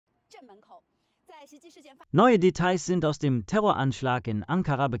Neue Details sind aus dem Terroranschlag in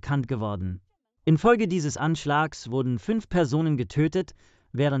Ankara bekannt geworden. Infolge dieses Anschlags wurden 5 Personen getötet,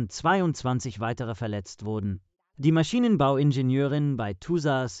 während 22 weitere verletzt wurden. Die Maschinenbauingenieurin bei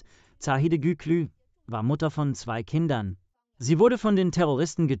TUSAS, Zahide Güklü, war Mutter von 2 Kindern. Sie wurde von den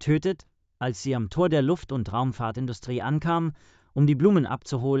Terroristen getötet, als sie am Tor der Luft- und Raumfahrtindustrie ankam, um die Blumen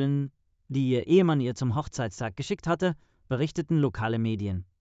abzuholen, die ihr Ehemann ihr zum Hochzeitstag geschickt hatte, berichteten lokale Medien.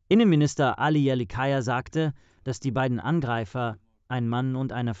 Innenminister Ali Yerlikaya sagte, dass die beiden Angreifer, ein Mann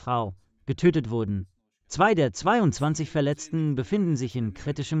und eine Frau, getötet wurden. 2 der 22 Verletzten befinden sich in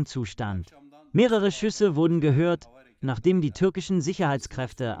kritischem Zustand. Mehrere Schüsse wurden gehört, nachdem die türkischen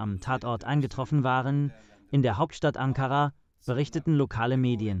Sicherheitskräfte am Tatort eingetroffen waren, in der Hauptstadt Ankara, berichteten lokale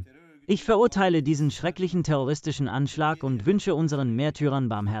Medien. Ich verurteile diesen schrecklichen terroristischen Anschlag und wünsche unseren Märtyrern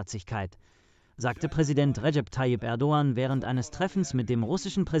Barmherzigkeit, sagte Präsident Recep Tayyip Erdogan während eines Treffens mit dem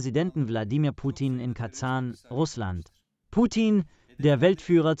russischen Präsidenten Wladimir Putin in Kazan, Russland. Putin, der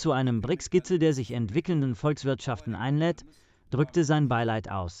Weltführer zu einem BRICS-Gipfel der sich entwickelnden Volkswirtschaften einlädt, drückte sein Beileid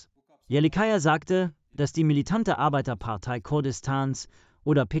aus. Yerlikaya sagte, dass die militante Arbeiterpartei Kurdistans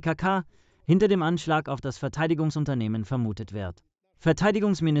oder PKK hinter dem Anschlag auf das Verteidigungsunternehmen vermutet wird.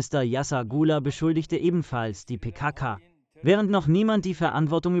 Verteidigungsminister Yasar Gula beschuldigte ebenfalls die PKK. Während noch niemand die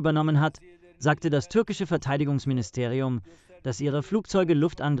Verantwortung übernommen hat, sagte das türkische Verteidigungsministerium, dass ihre Flugzeuge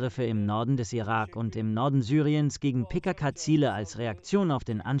Luftangriffe im Norden des Irak und im Norden Syriens gegen PKK-Ziele als Reaktion auf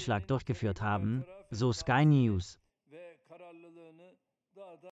den Anschlag durchgeführt haben, so Sky News.